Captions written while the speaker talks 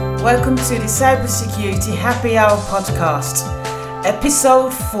Welcome to the Cybersecurity Happy Hour podcast,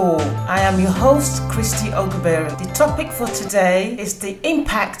 episode 4. I am your host, Christy Ogubere. The topic for today is the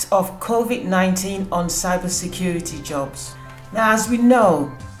impact of COVID-19 on cybersecurity jobs. Now, as we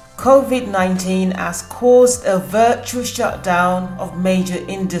know, COVID-19 has caused a virtual shutdown of major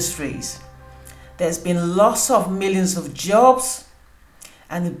industries. There's been loss of millions of jobs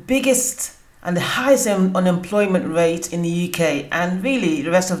and the biggest and the highest unemployment rate in the UK and really the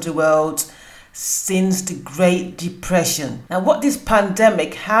rest of the world since the Great Depression. Now, what this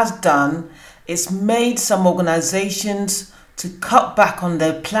pandemic has done is made some organizations to cut back on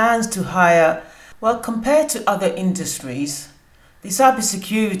their plans to hire. Well, compared to other industries, the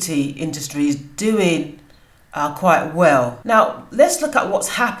cybersecurity industry is doing quite well. Now, let's look at what's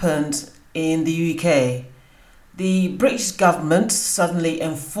happened in the UK. The British government suddenly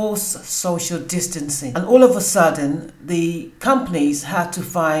enforced social distancing, and all of a sudden the companies had to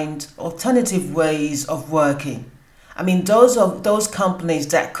find alternative ways of working. I mean, those companies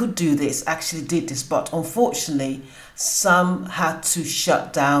that could do this actually did this, but unfortunately some had to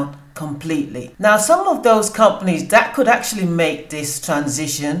shut down completely. Now, some of those companies that could actually make this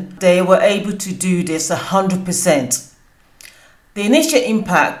transition, they were able to do this 100%. The initial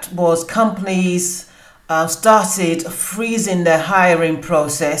impact was companies started freezing their hiring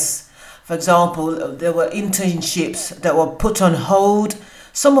process. For example, there were internships that were put on hold.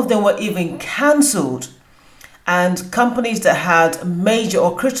 Some of them were even cancelled. And companies that had major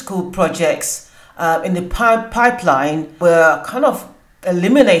or critical projects in the pipeline were kind of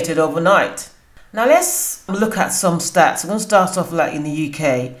eliminated overnight. Now let's look at some stats. I'm going to start off like in the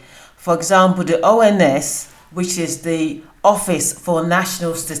UK. For example, the ONS, which is the Office for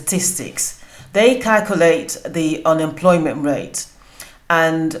National Statistics, they calculate the unemployment rate,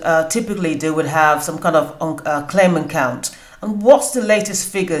 and typically they would have some kind of claimant count. And what's the latest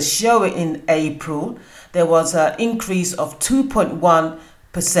figures show it in April? There was an increase of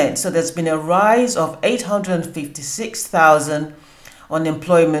 2.1%. So there's been a rise of 856,000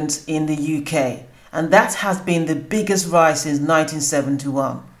 unemployment in the UK. And that has been the biggest rise since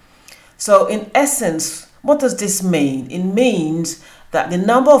 1971. So in essence, what does this mean? It means that the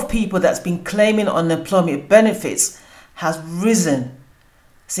number of people that's been claiming unemployment benefits has risen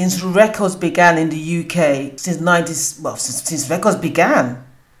since records began in the UK, since records began.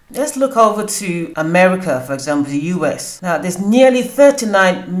 Let's look over to America, for example, the US. Now, there's nearly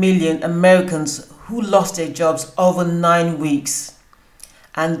 39 million Americans who lost their jobs over 9 weeks.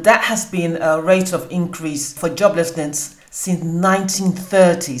 And that has been a rate of increase for joblessness since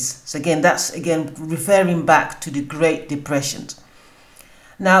 1930s. So that's referring back to the Great Depression.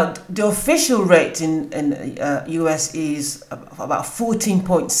 Now, the official rate in US is about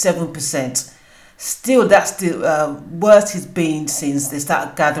 14.7%. Still, that's the worst it's been since they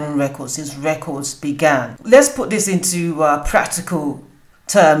started gathering records, since records began. Let's put this into practical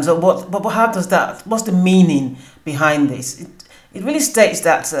terms. What's the meaning behind this? It really states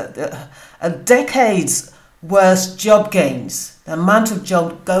that a decade's worst job gains, the amount of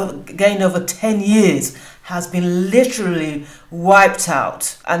job gain over 10 years, has been literally wiped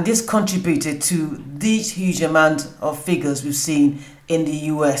out, and this contributed to these huge amount of figures we've seen in the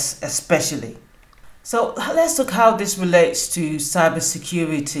US especially. So let's look how this relates to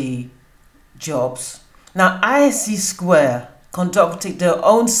cybersecurity jobs. Now, ISC Square conducted their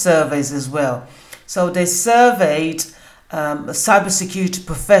own surveys as well. So they surveyed cybersecurity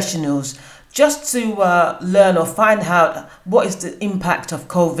professionals just to learn or find out what is the impact of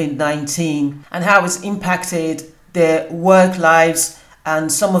COVID-19 and how it's impacted their work lives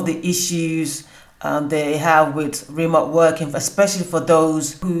and some of the issues they have with remote working, especially for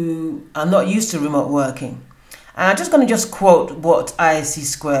those who are not used to remote working. And I'm just going to quote what ISC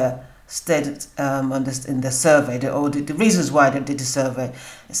Square stated in the survey, the reasons why they did the survey.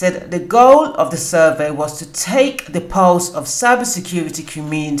 It said the goal of the survey was to take the pulse of cybersecurity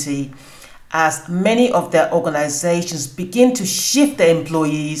community as many of their organizations begin to shift their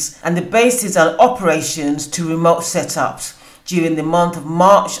employees and the bases and operations to remote setups during the month of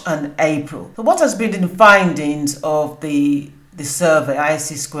March and April. So what has been the findings of the survey,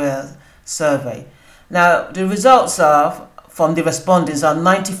 ISC Square survey? Now, the results from the respondents are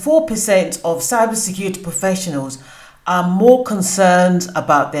 94% of cybersecurity professionals are more concerned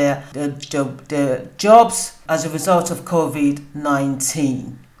about their jobs as a result of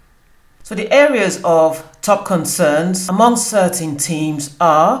COVID-19. So the areas of top concerns among certain teams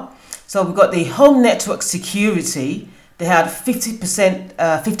are, so we've got the home network security. They had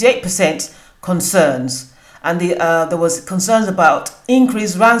 58% concerns, and there was concerns about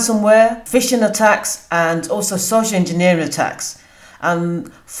increased ransomware, phishing attacks, and also social engineering attacks.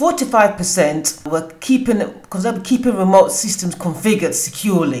 and 45% were keeping remote systems configured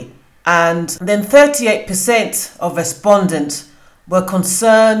securely. And then 38% of respondents were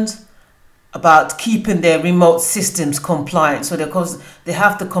concerned about keeping their remote systems compliant. So they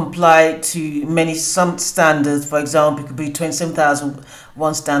have to comply to some standards. For example, it could be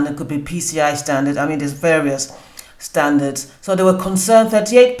 27001 standard, could be PCI standard. I mean, there's various standards. So they were concerned,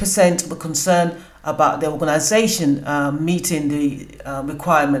 38% were concerned about the organization meeting the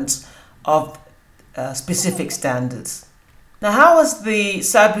requirements of specific standards. Now, how has the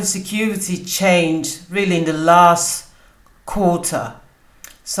cybersecurity changed really in the last quarter?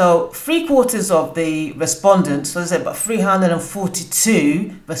 So 3/4 of the respondents, so I said about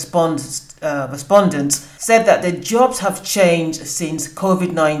 342 respondents said that their jobs have changed since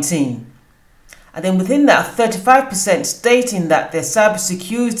COVID-19. And then within that, 35% stating that their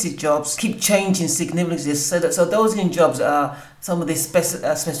cybersecurity jobs keep changing significantly. So those in jobs, some of the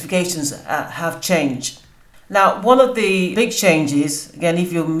specifications have changed. Now, one of the big changes, again,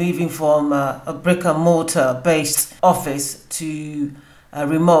 if you're moving from a brick and mortar based office to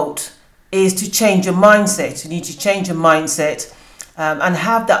remote, is to change your mindset. You need to change your mindset and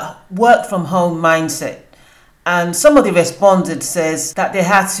have that work from home mindset. And some of the respondents says that they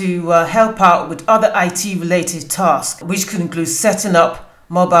had to help out with other IT related tasks, which could include setting up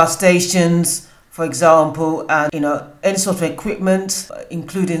mobile stations, for example, and any sort of equipment,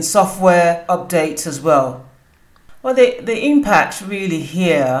 including software updates as well. Well, the impact really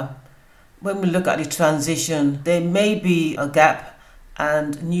here, when we look at the transition, there may be a gap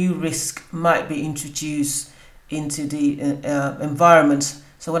and new risk might be introduced into the environment.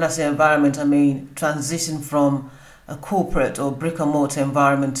 So when I say environment, I mean transition from a corporate or brick and mortar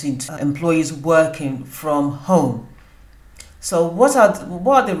environment into employees working from home. So what are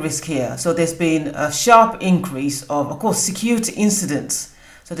the risks here? So there's been a sharp increase of course, security incidents.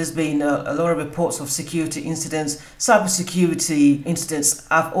 So there's been a lot of reports of security incidents. Cybersecurity incidents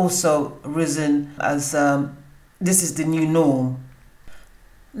have also risen as this is the new norm.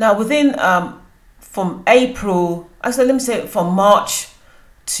 Now, from March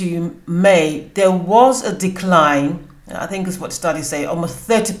to May, there was a decline. I think is what studies say, almost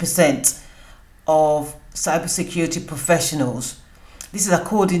 30% of cybersecurity professionals. This is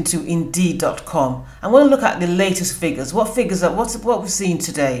according to Indeed.com. I want to look at the latest figures. What we're seeing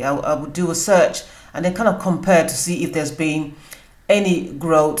today? I would do a search and then kind of compare to see if there's been any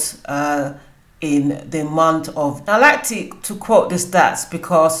growth in the month of. I like to quote the stats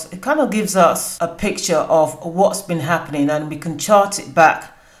because it kind of gives us a picture of what's been happening, and we can chart it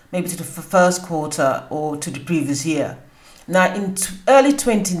back maybe to the first quarter or to the previous year. Now, in early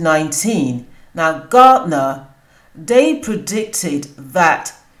 2019, Gartner, they predicted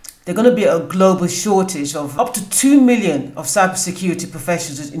that there's going to be a global shortage of up to 2 million of cybersecurity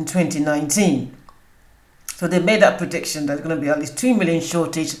professionals in 2019. So they made that prediction that there's going to be at least 2 million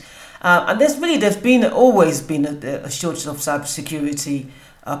shortage. And there's always been a shortage of cybersecurity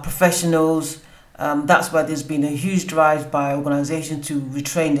professionals. That's why there's been a huge drive by organizations to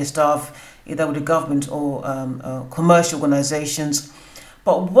retrain their staff, either with the government or commercial organizations.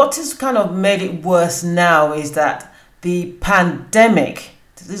 But what has kind of made it worse now is that the pandemic,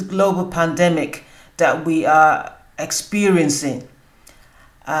 this global pandemic that we are experiencing,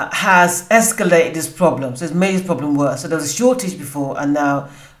 has escalated this problem. So it's made this problem worse. So there was a shortage before, and now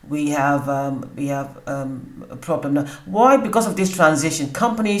we have a problem now. Why? Because of this transition,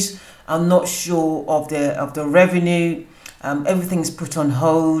 companies are not sure of the revenue. Everything is put on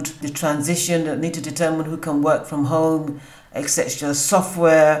hold. The transition, they need to determine who can work from home, etc.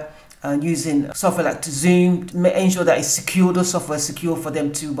 Software, using software like Zoom, ensure that it's secure. The software is secure for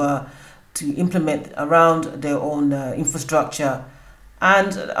them to implement around their own infrastructure.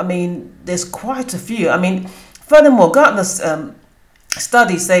 And I mean, there's quite a few. I mean, furthermore, Gartner's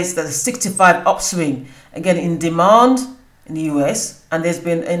study says that a 65 upswing again in demand in the US, and there's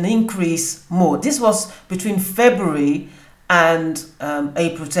been an increase more. This was between February and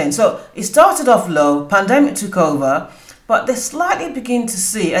April 10. So it started off low, pandemic took over, but they slightly begin to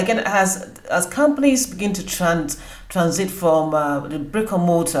see, again, as companies begin to transit from the brick and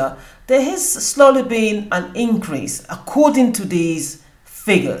mortar, there has slowly been an increase according to these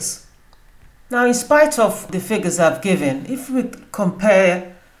figures. Now, in spite of the figures I've given, if we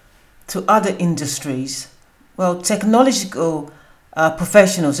compare to other industries, well, technological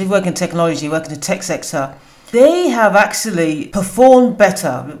professionals, if you work in technology, work in the tech sector, they have actually performed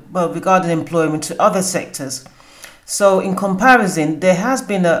better regarding employment to other sectors. So in comparison, there has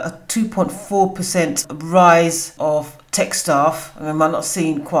been a 2.4% rise of tech staff. I mean, I'm not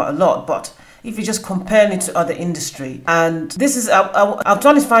seeing quite a lot, but if you're just comparing it to other industry. And this is, I'm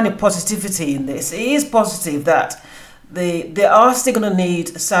trying to find a positivity in this. It is positive that they are still going to need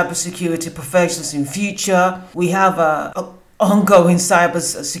cybersecurity professionals in future. We have a ongoing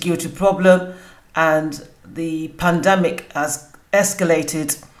cybersecurity problem, and the pandemic has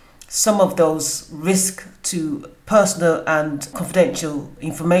escalated some of those risks to personal and confidential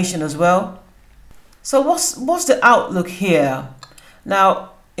information as well. So what's the outlook here?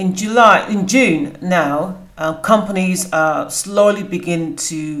 Now in June now, companies are slowly begin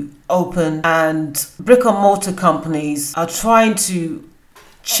to open, and brick and mortar companies are trying to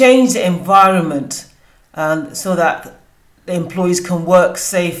change the environment so that the employees can work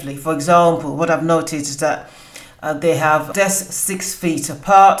safely. For example, what I've noticed is that they have desks 6 feet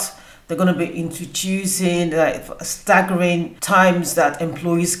apart. They're going to be introducing staggering times that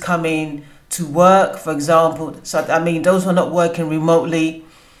employees come in to work, for example. So, those who are not working remotely,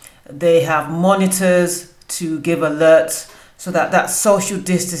 they have monitors to give alerts so that social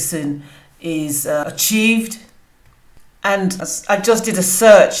distancing is achieved. And I just did a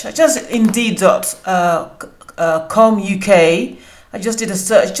search. I just Indeed.com UK. I just did a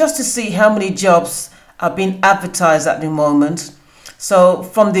search just to see how many jobs are being advertised at the moment. So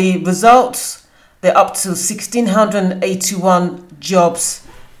from the results, they're up to 1,681 jobs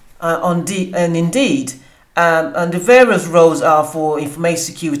on Indeed. And the various roles are for information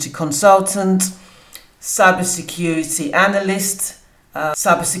security consultant, cybersecurity analyst,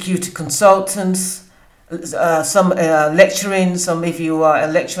 cybersecurity consultants, some lecturing, some if you are a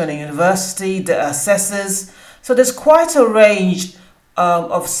lecturer in a university, the assessors. So there's quite a range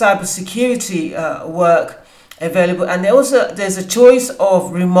of cybersecurity work available, and there's a choice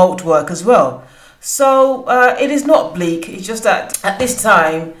of remote work as well. So it is not bleak. It's just that at this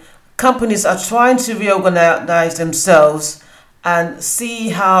time, companies are trying to reorganize themselves and see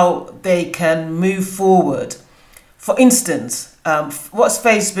how they can move forward. For instance, what's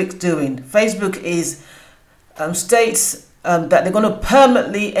Facebook doing? Facebook is states that they're going to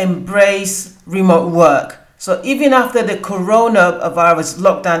permanently embrace remote work. So even after the coronavirus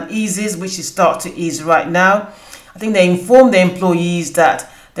lockdown eases, which is starting to ease right now, I think they informed the employees that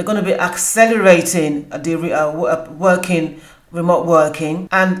they're going to be accelerating the remote working.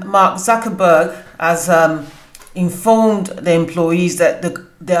 And Mark Zuckerberg has informed the employees that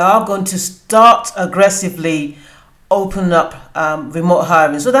they are going to start aggressively open up remote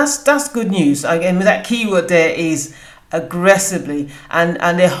hiring. So that's good news. Again, that keyword there is aggressively,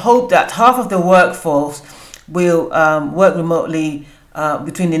 and they hope that half of the workforce will work remotely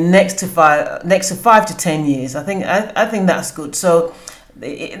between the next 5 to 10 years. I think that's good. So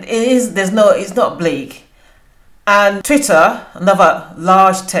it's not bleak. And Twitter, another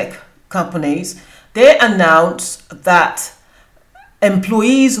large tech companies, they announced that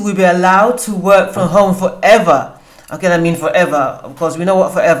employees will be allowed to work from home forever. Okay, forever. Of course, we know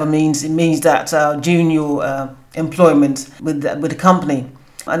what forever means. It means that junior employment with the company.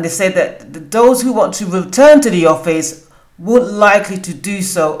 And they said that those who want to return to the office would likely to do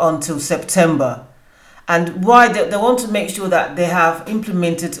so until September. And why they want to make sure that they have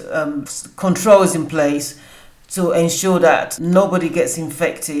implemented controls in place to ensure that nobody gets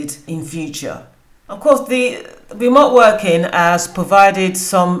infected in future. Of course, the remote working has provided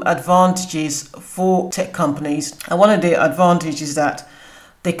some advantages for tech companies. And one of the advantages is that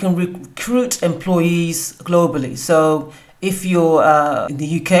they can recruit employees globally. So if you're in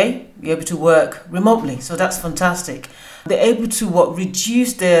the UK, you're able to work remotely. So that's fantastic. They're able to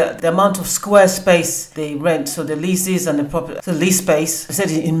reduce the amount of square space they rent, so the leases and the lease space, I said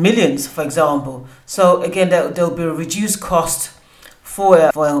in millions, for example. So again, there'll be a reduced cost for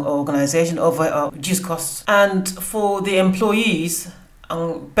an organization, reduced costs, and for the employees,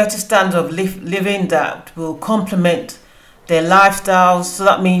 better standard of living that will complement their lifestyles. So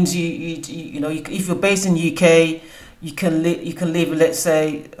that means you if you're based in UK, you can live, let's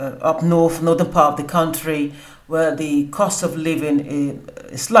say, up northern part of the country, where the cost of living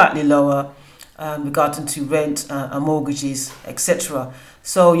is slightly lower regarding to rent and mortgages, etc.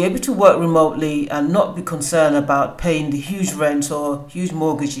 So you're able to work remotely and not be concerned about paying the huge rent or huge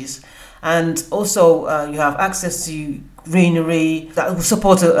mortgages. And also you have access to greenery that will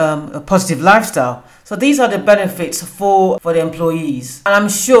support a positive lifestyle. So these are the benefits for the employees. And I'm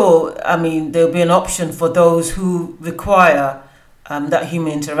sure, there'll be an option for those who require that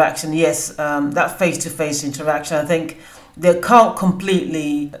human interaction. Yes, that face-to-face interaction. I think they can't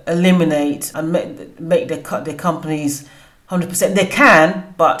completely eliminate and make their companies 100%. They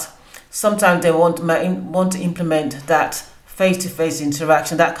can, but sometimes they want to implement that face-to-face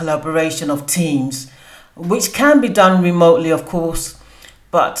interaction, that collaboration of teams, which can be done remotely, of course.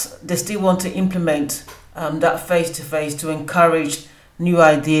 but they still want to implement that face-to-face to encourage new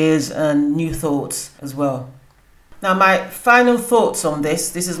ideas and new thoughts as well. Now, my final thoughts on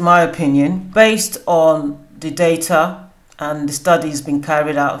this is my opinion, based on the data and the studies being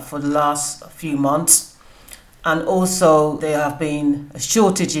carried out for the last few months. And also there have been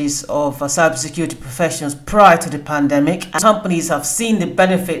shortages of cybersecurity professionals prior to the pandemic. And companies have seen the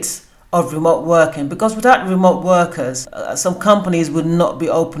benefits of remote working, because without remote workers, some companies would not be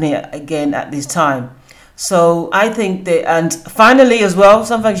opening again at this time. So I think and finally as well,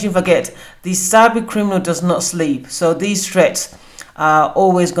 something you forget, the cyber criminal does not sleep. So these threats are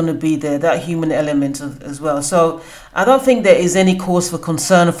always going to be there, that human element as well. So I don't think there is any cause for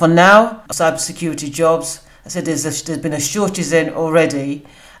concern for now. Cybersecurity jobs, I said there's been a shortage then already.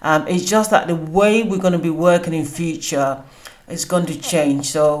 It's just that the way we're going to be working in future is going to change.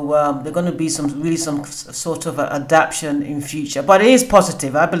 So there's going to be some sort of adaptation in future. But it is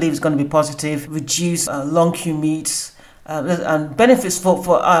positive. I believe it's going to be positive. Reduce long commutes and benefits for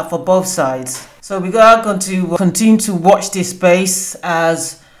both sides. So we are going to continue to watch this space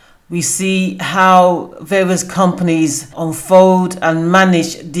as we see how various companies unfold and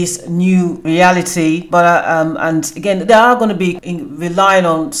manage this new reality. But and again, they are going to be relying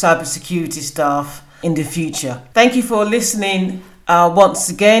on cybersecurity staff in the future. Thank you for listening. Once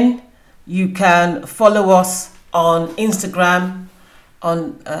again, you can follow us on Instagram.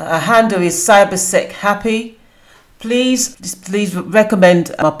 Our handle is CybersecHappy. Please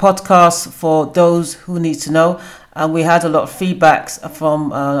recommend our podcast for those who need to know. And we had a lot of feedbacks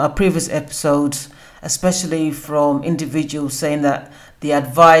from our previous episodes, especially from individuals saying that the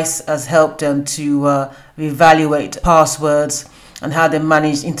advice has helped them to reevaluate passwords and how they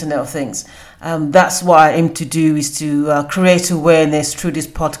manage Internet of Things. That's what I aim to do, is to create awareness through this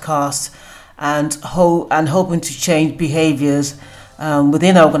podcast and hoping to change behaviours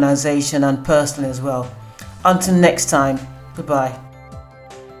within our organisation and personally as well. Until next time, goodbye.